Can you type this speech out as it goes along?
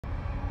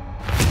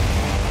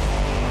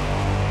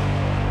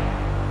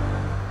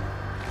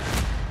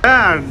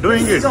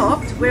doing it.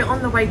 Stopped. We're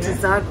on the way to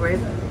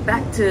Zagreb,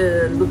 back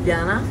to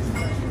Ljubljana,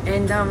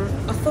 and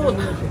I thought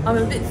I'm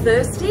a bit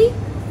thirsty.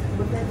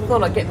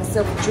 Thought I'd get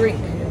myself a drink,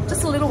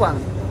 just a little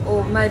one,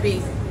 or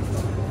maybe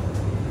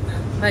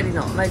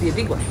not, maybe a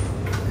big one,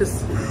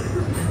 because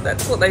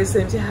that's what they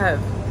seem to have.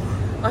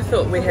 I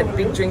thought we had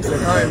big drinks at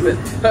home, but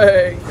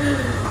no.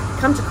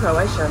 Come to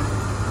Croatia,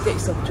 get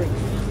yourself a drink.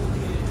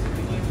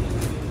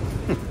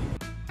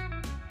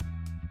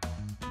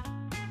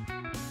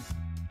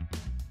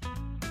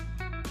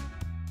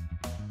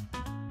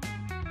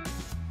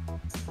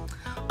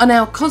 On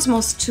our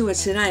Cosmos tour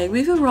today,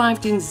 we've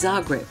arrived in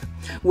Zagreb.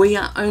 We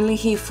are only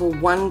here for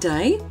one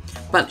day,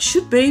 but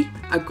should be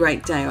a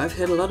great day. I've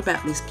heard a lot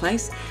about this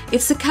place.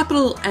 It's the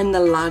capital and the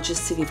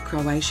largest city of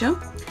Croatia,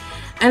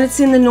 and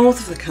it's in the north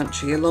of the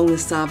country along the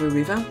Sava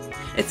River.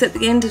 It's at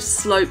the end of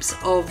slopes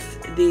of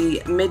the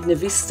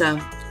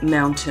Mednevista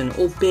mountain,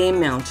 or Bear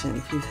Mountain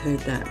if you've heard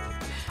that.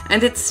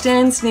 And it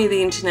stands near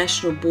the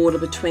international border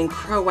between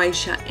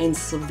Croatia and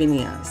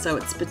Slovenia. So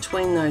it's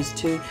between those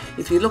two.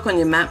 If you look on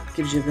your map, it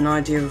gives you an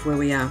idea of where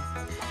we are.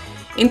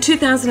 In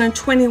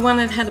 2021,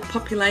 it had a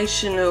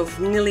population of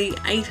nearly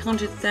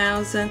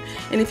 800,000.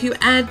 And if you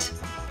add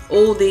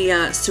all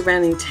the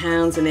surrounding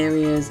towns and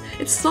areas,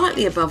 it's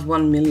slightly above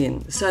 1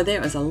 million. So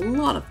there is a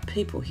lot of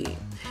people here.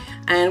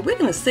 And we're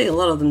going to see a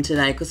lot of them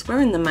today because we're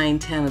in the main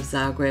town of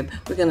Zagreb.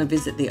 We're going to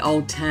visit the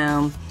old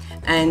town.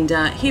 And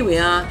here we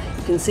are.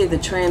 You can see the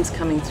trams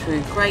coming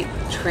through. Great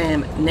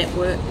tram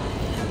network.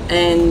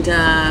 And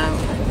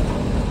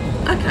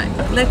okay,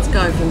 let's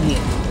go from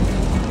here.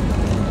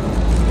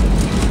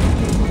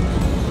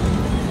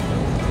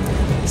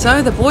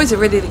 So the boys are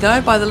ready to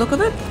go by the look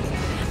of it.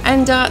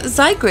 And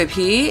Zagreb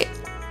here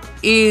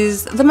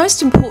is the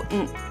most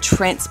important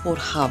transport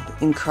hub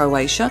in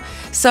Croatia.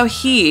 So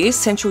here,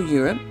 Central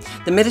Europe,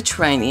 the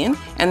Mediterranean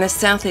and the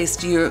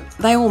Southeast Europe,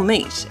 they all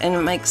meet, and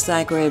it makes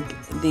Zagreb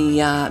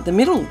the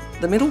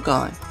middle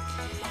guy.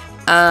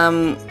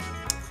 And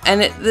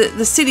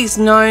the city's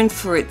known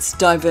for its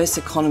diverse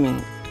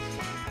economy.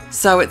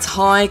 So it's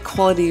high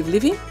quality of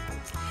living,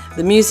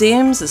 the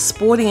museums, the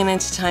sporting and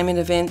entertainment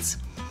events,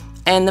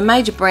 and the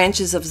major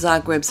branches of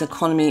Zagreb's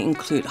economy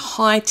include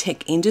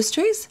high-tech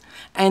industries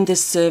and the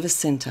service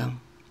centre.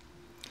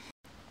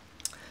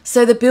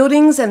 So the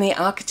buildings and the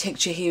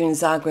architecture here in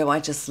Zagreb I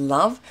just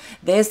love.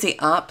 There's the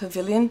art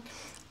pavilion.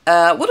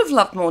 Would have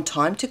loved more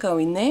time to go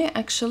in there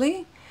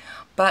actually,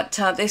 but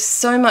there's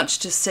so much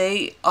to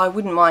see. I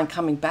wouldn't mind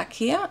coming back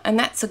here, and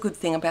that's a good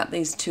thing about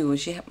these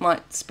tours. You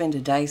might spend a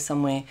day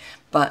somewhere,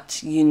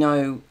 but you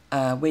know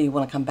where you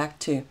want to come back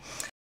to.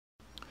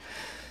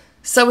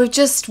 So we're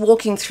just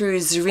walking through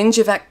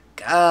Zrinjevac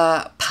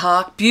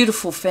Park,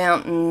 beautiful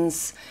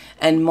fountains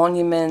and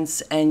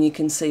monuments, and you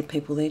can see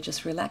people there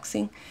just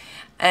relaxing,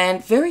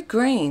 and very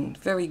green,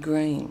 very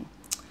green.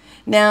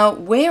 Now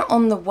we're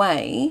on the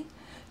way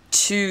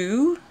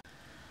to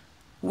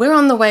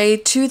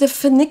the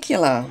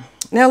funicular.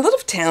 Now a lot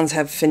of towns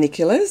have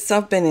funiculars.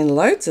 I've been in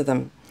loads of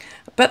them,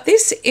 but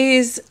this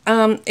is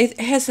it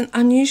has an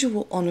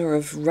unusual honour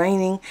of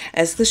reigning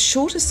as the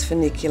shortest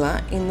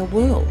funicular in the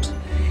world.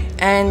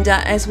 And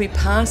as we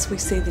pass, we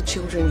see the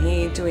children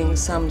here doing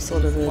some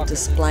sort of a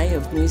display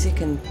of music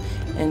and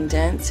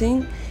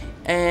dancing.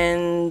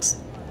 And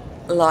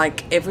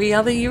like every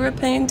other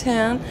European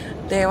town,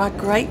 there are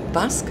great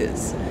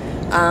buskers.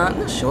 I'm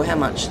not sure how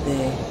much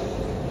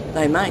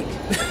they make,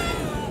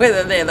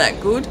 whether they're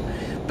that good,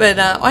 but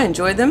I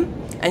enjoy them.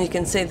 And you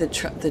can see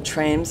the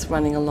trams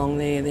running along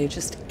there. They're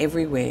just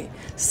everywhere.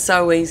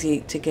 So easy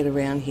to get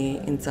around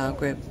here in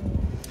Zagreb.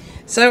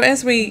 So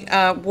as we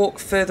walk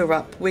further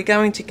up, we're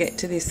going to get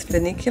to this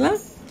funicular,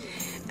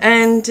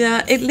 and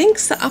it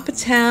links the upper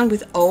town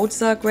with old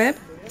Zagreb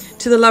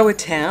to the lower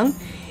town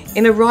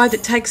in a ride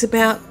that takes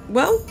about,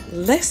 well,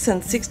 less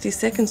than 60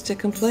 seconds to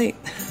complete.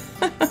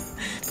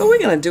 But we're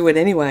going to do it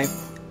anyway.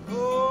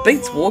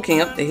 Beats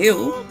walking up the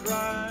hill.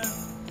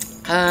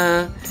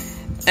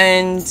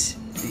 And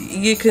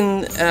you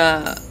can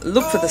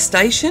look for the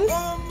station,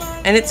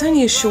 and it's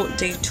only a short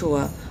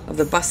detour of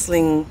the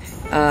bustling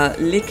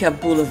Lika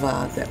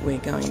Boulevard that we're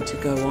going to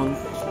go on.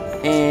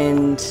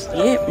 And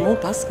yeah, more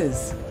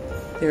buskers.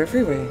 They're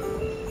everywhere.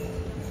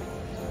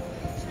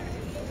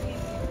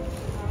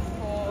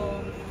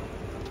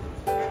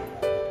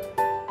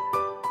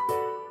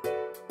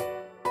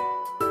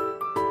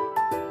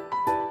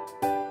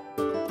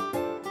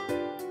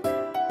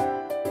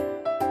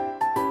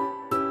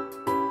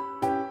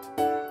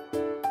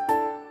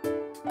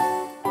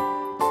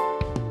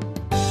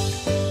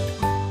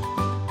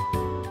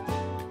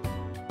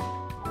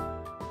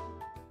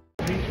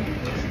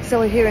 So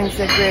we're here in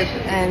Zagreb,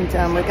 and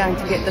we're going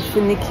to get the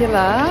funicular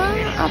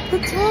up the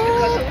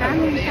top.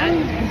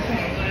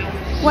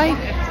 Wait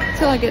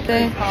till I get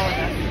there.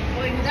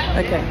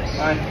 Okay.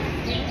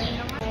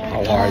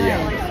 How are you?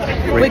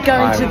 We're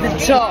going to the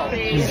top.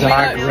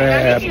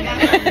 Zagreb.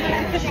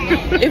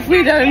 If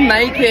we don't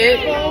make it,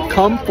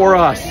 Come for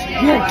us.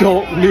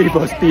 Don't leave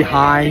us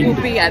behind.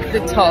 we'll be at the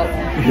top.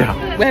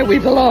 Yeah. Where we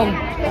belong.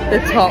 The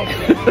top.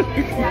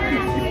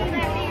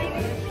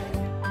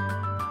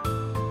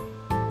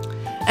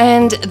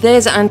 And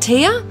there's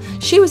Antia.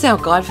 She was our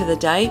guide for the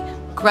day.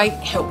 Great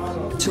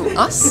help to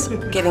us,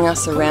 getting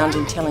us around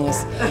and telling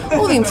us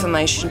all the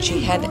information she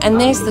had. And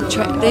there's the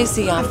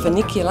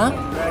funicular.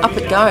 Up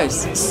it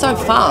goes so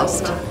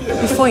fast.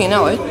 Before you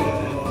know it,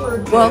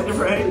 well,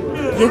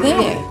 you're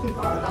there.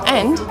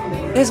 And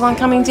there's one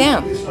coming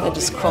down. They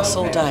just cross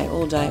all day,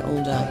 all day,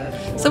 all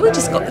day. So we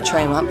just got the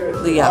tram up,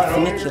 the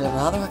funicular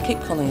rather. I keep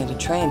calling it a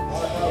tram.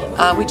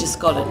 We just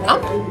got it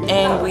up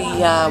and we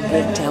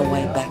walked our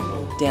way back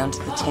down to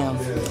the town.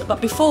 But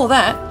before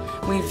that,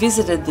 we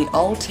visited the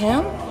old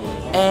town,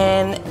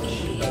 and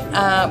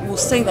we'll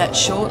see that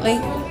shortly.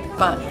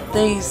 But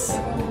these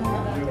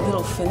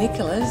little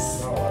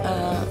funiculars,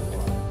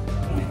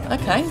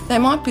 okay, they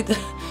might be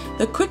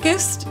the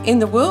quickest in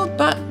the world,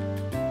 but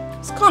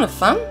it's kind of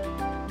fun.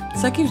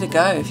 So give it a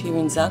go if you're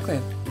in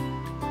Zagreb.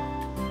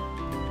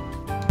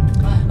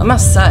 I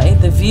must say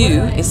the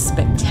view is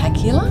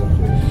spectacular,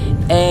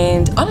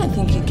 and I don't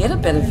think you get a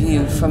better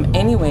view from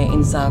anywhere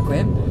in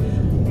Zagreb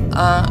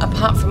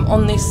apart from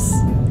on this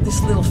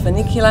little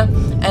funicular.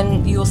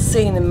 And you'll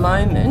see in a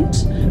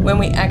moment when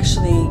we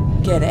actually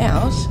get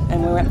out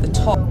and we're at the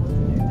top.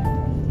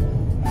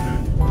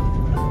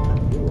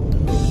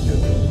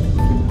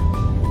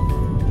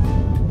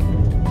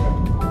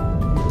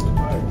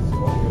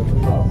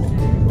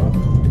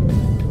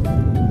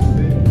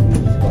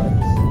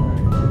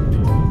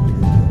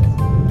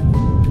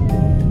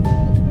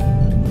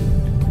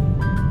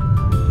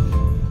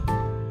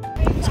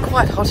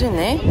 Quite hot in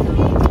there.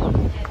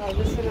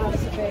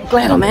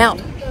 Glad I'm out,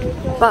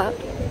 but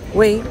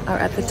we are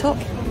at the top.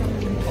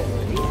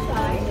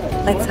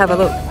 Let's have a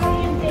look.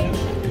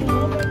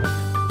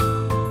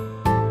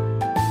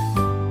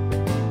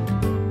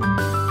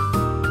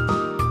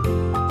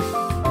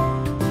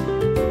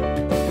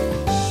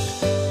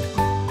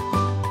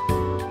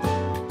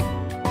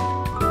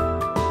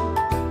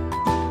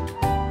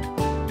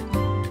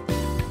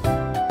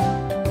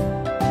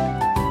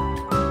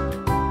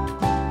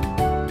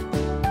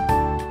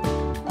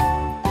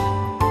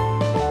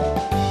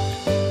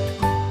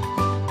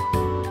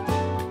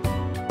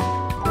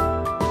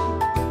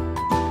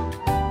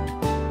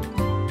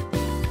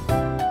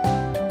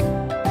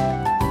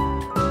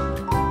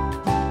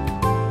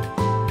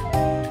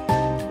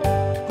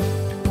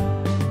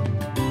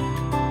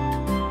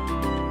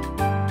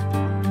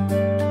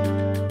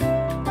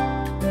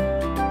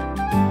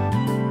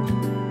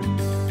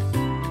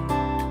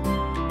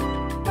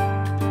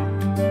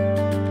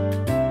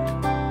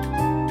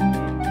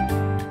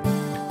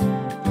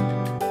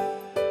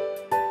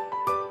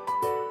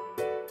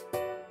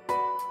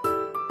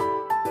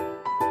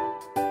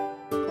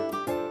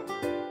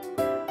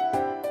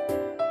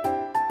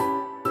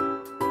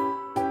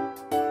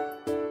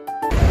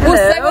 We'll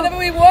say whatever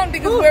we want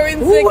because we're in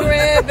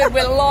Zagreb and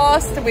we're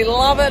lost and we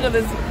love it, and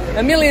there's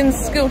a million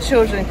school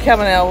children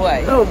coming our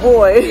way. Oh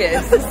boy.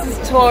 Yes, this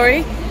is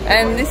Tori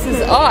and this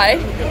is I,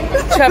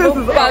 Travel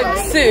Bug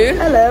Sue.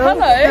 Hello.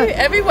 Hello.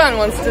 Everyone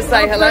wants to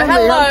say hello.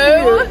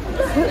 Hello.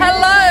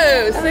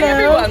 Hello. See,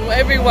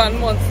 everyone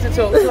wants to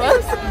talk to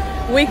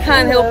us. We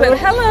can't help it.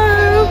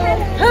 Hello.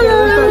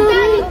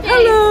 Hello.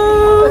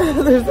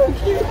 Hello. They're so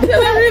cute.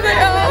 Tell them who they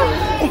are.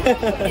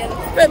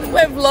 But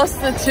we've lost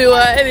the tour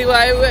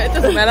anyway. It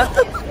doesn't matter.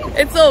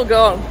 It's all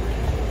gone.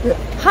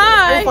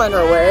 Hi. We'll find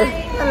our way.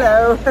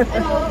 Hello.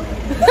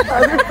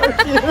 Oh, they're so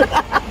cute.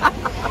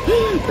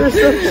 They're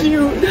so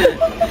cute.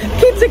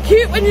 Kids are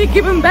cute when you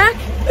give them back.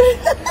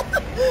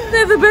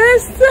 They're the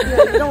best.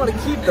 Yeah, you don't want to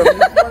keep them.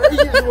 You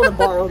just want to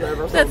borrow them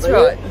or something. That's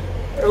right.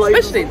 Or like,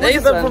 especially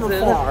these ones. From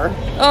afar.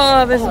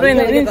 Oh, there's been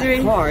an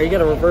injury. Car. You got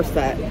to reverse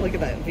that. Look at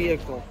that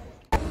vehicle.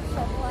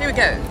 Here we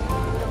go.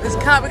 This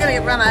car, we're going to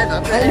get run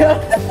over.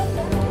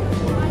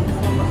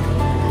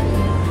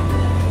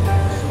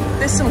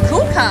 There's some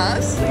cool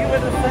cars. Look at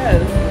what it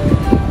says.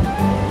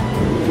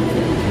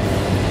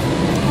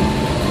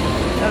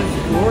 That is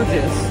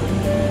gorgeous.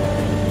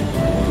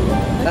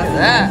 Look at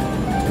that.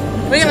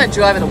 We're going to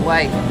drive it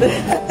away.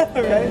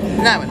 Right?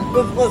 No, we're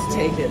not. Let's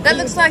take it. That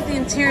looks like the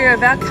interior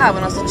of our car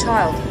when I was a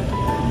child.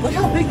 Look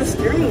how big the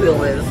steering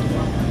wheel is.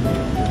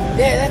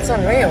 Yeah, that's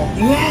unreal.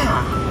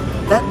 Yeah.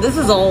 This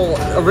is all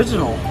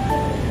original.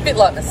 A bit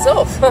like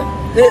myself.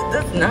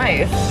 That's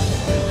nice.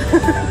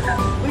 Look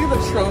at the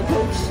trunk,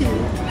 how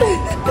cute.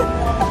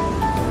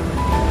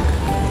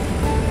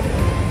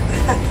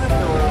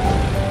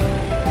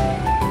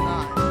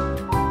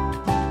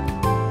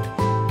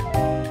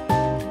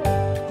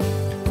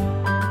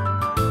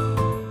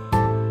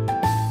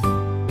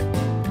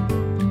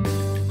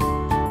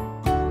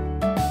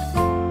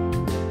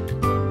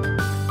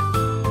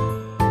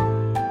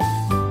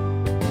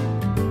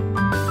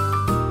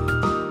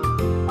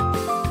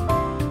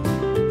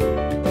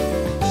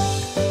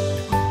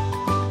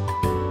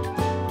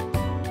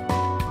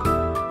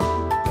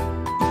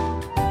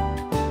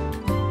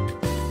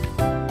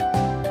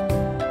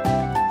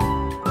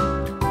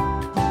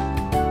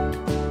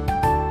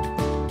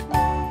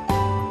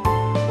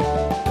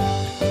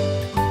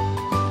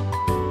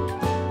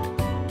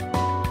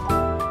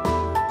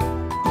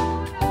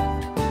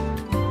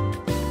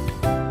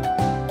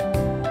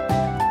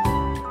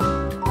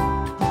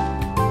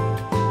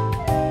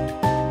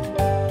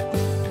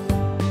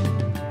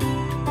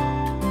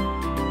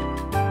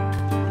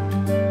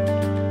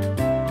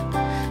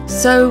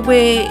 So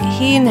we're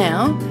here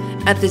now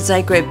at the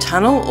Zagreb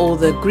Tunnel, or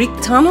the Greek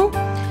Tunnel,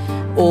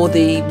 or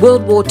the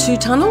World War II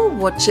Tunnel,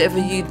 whichever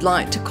you'd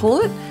like to call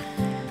it.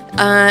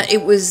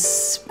 It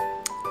was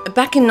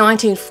back in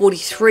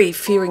 1943,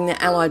 fearing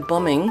the Allied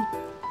bombing,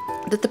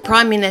 that the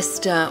Prime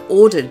Minister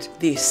ordered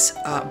this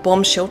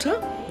bomb shelter,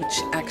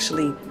 which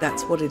actually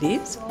that's what it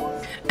is.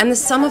 And the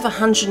sum of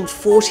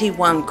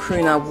 141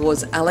 krona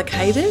was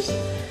allocated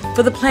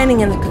for the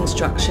planning and the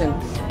construction.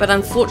 But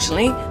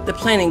unfortunately, the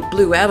planning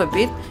blew out a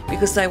bit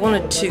because they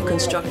wanted to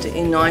construct it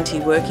in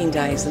 90 working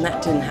days, and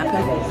that didn't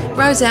happen. It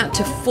rose out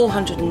to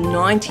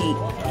 490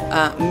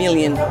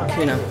 million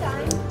kuna.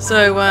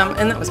 So,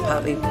 and that was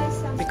partly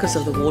because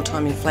of the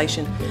wartime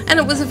inflation. And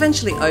it was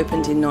eventually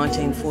opened in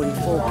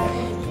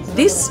 1944.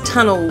 This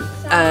tunnel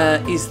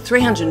is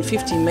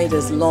 350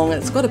 metres long.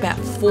 It's got about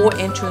 4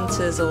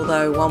 entrances,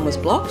 although one was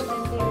blocked.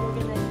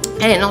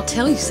 And I'll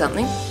tell you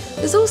something,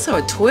 there's also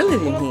a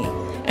toilet in here.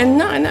 And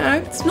no,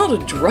 it's not a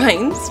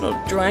drain, it's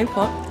not a drain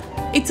pot,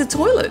 it's a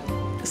toilet.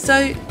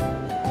 So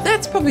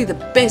that's probably the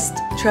best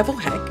travel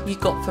hack you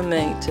got from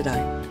me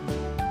today.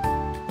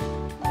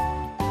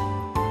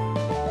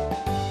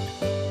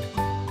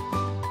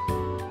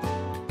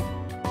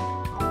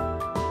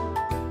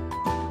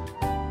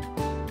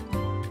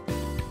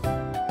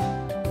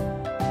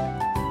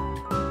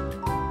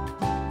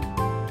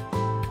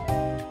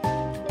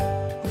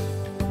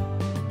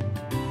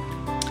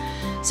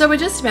 So we're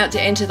just about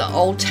to enter the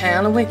old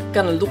town, and we're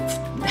going to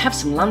have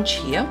some lunch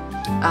here.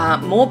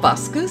 More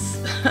buskers,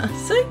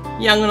 see,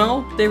 young and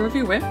old, they're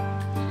everywhere.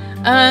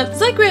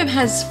 Zagreb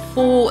has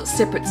 4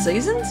 separate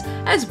seasons,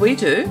 as we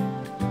do,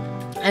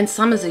 and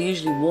summers are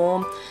usually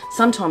warm,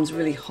 sometimes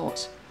really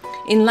hot.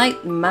 In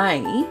late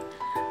May,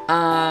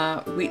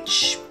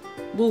 which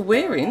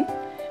we're in,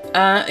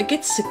 it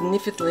gets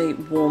significantly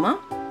warmer.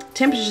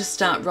 Temperatures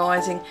start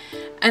rising,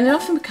 and it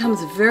often becomes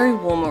very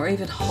warm or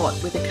even hot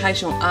with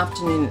occasional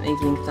afternoon and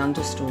evening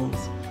thunderstorms.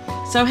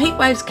 So heat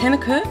waves can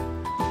occur,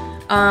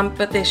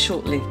 but they're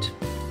short-lived.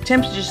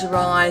 Temperatures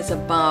rise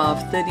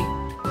above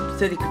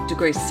 30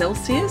 degrees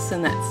Celsius,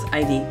 and that's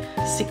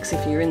 86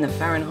 if you're in the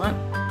Fahrenheit.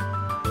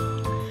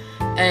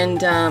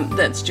 And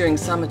that's during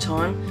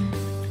summertime.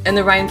 And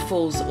the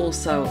rainfall's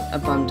also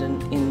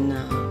abundant in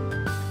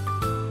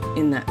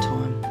that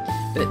time.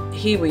 But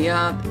here we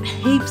are,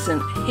 heaps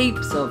and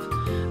heaps of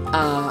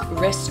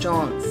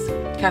restaurants,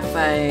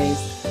 cafes,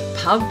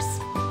 pubs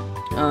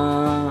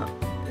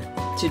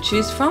to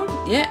choose from.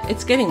 Yeah,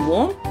 it's getting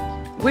warm.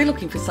 We're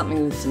looking for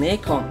something with some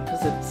aircon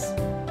because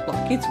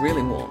it's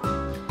really warm.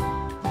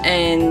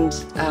 And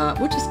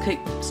we'll just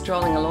keep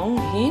strolling along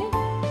here.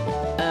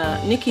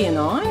 Nikki and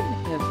I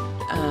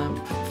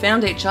have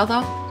found each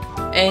other,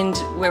 and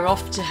we're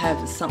off to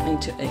have something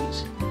to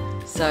eat.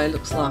 So it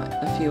looks like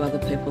a few other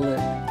people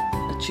are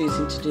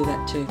choosing to do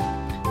that too.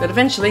 But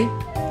eventually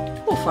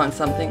we'll find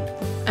something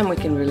and we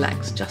can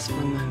relax just for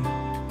a moment.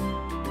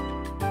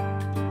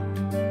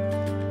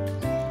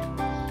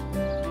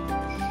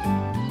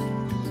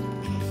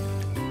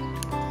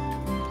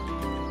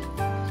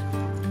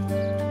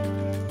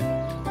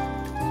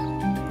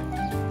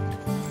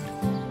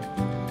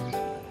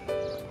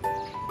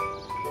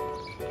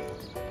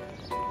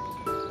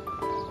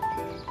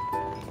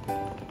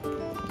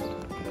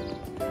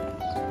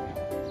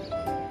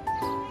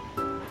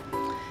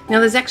 Now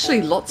there's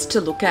actually lots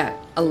to look at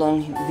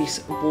along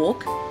this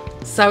walk,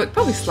 so it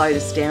probably slowed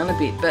us down a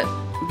bit, but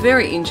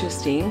very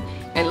interesting,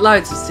 and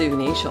loads of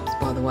souvenir shops,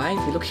 by the way. If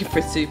you're looking for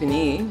a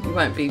souvenir, you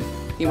won't be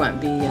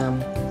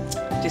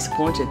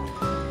disappointed.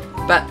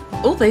 But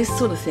all these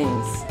sort of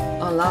things,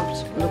 I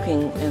loved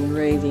looking and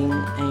reading,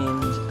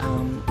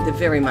 and they're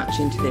very much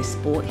into their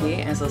sport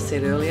here, as I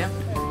said earlier.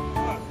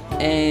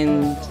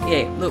 And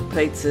yeah, look,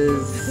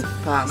 pizzas,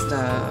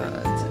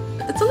 pasta.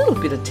 It's a little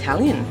bit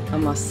Italian, I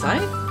must say.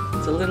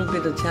 It's a little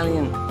bit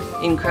Italian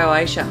in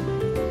Croatia.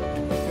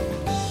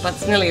 But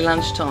it's nearly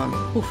lunchtime.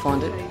 We'll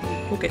find it.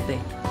 We'll get there.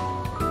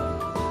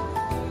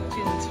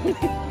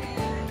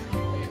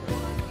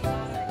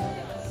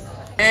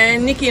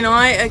 And Nikki and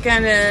I are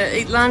going to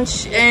eat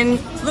lunch, and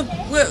look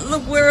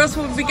where else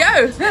would we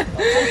go?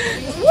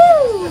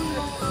 Woo!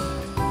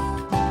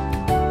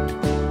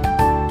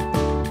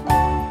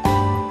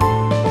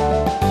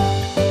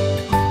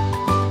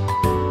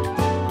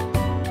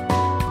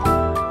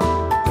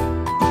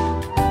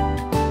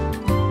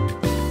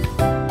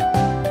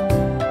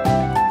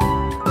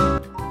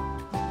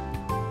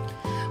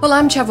 Well,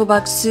 I'm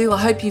Travelbug Sue. I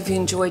hope you've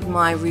enjoyed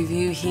my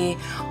review here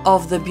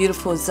of the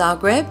beautiful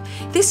Zagreb.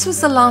 This was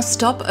the last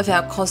stop of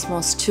our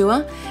Cosmos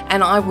tour,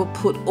 and I will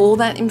put all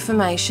that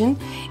information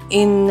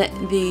in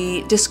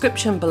the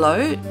description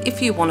below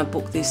if you want to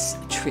book this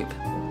trip.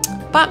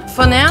 But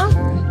for now,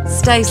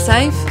 stay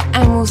safe,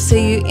 and we'll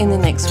see you in the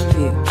next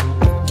review.